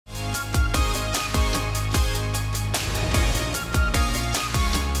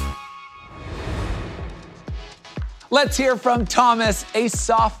Let's hear from Thomas, a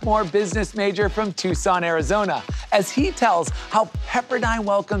sophomore business major from Tucson, Arizona, as he tells how Pepperdine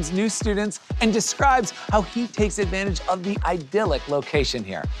welcomes new students and describes how he takes advantage of the idyllic location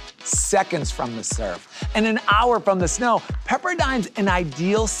here. Seconds from the surf and an hour from the snow, Pepperdine's an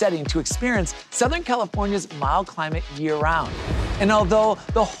ideal setting to experience Southern California's mild climate year-round. And although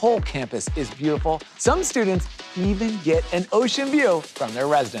the whole campus is beautiful, some students even get an ocean view from their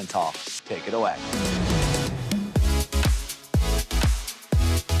residence hall. Take it away.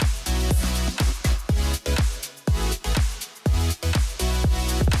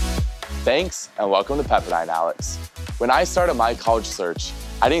 Thanks, and welcome to Pepperdine, Alex. When I started my college search,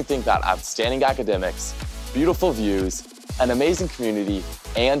 I didn't think that outstanding academics, beautiful views, an amazing community,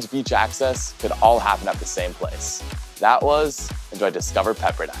 and beach access could all happen at the same place. That was until I discovered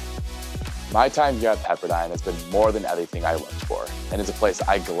Pepperdine. My time here at Pepperdine has been more than everything I looked for, and is a place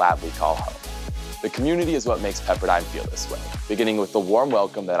I gladly call home. The community is what makes Pepperdine feel this way, beginning with the warm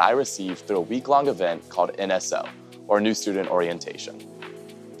welcome that I received through a week-long event called NSO, or New Student Orientation.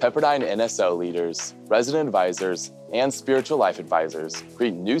 Pepperdine NSO leaders, resident advisors, and spiritual life advisors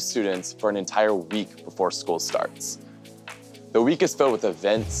greet new students for an entire week before school starts. The week is filled with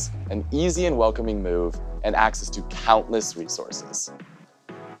events, an easy and welcoming move, and access to countless resources.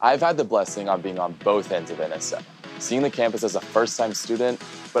 I've had the blessing of being on both ends of NSO, seeing the campus as a first-time student,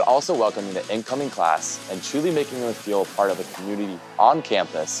 but also welcoming the incoming class and truly making them feel part of a community on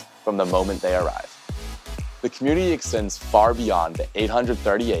campus from the moment they arrive. The community extends far beyond the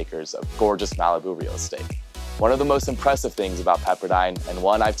 830 acres of gorgeous Malibu real estate. One of the most impressive things about Pepperdine, and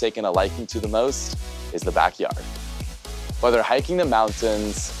one I've taken a liking to the most, is the backyard. Whether hiking the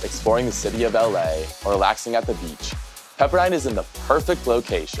mountains, exploring the city of LA, or relaxing at the beach, Pepperdine is in the perfect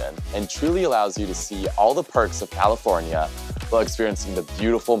location and truly allows you to see all the perks of California while experiencing the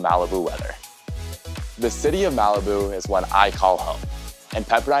beautiful Malibu weather. The city of Malibu is one I call home, and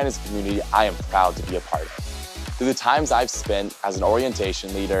Pepperdine is a community I am proud to be a part of. Through the times I've spent as an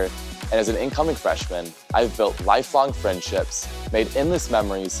orientation leader and as an incoming freshman, I've built lifelong friendships, made endless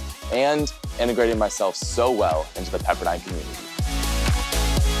memories, and integrated myself so well into the Pepperdine community.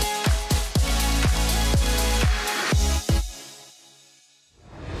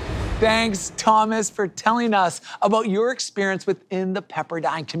 Thanks, Thomas, for telling us about your experience within the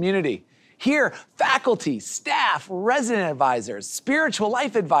Pepperdine community. Here, faculty, staff, resident advisors, spiritual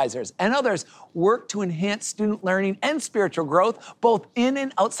life advisors, and others work to enhance student learning and spiritual growth, both in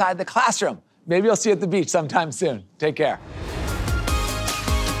and outside the classroom. Maybe I'll see you at the beach sometime soon. Take care.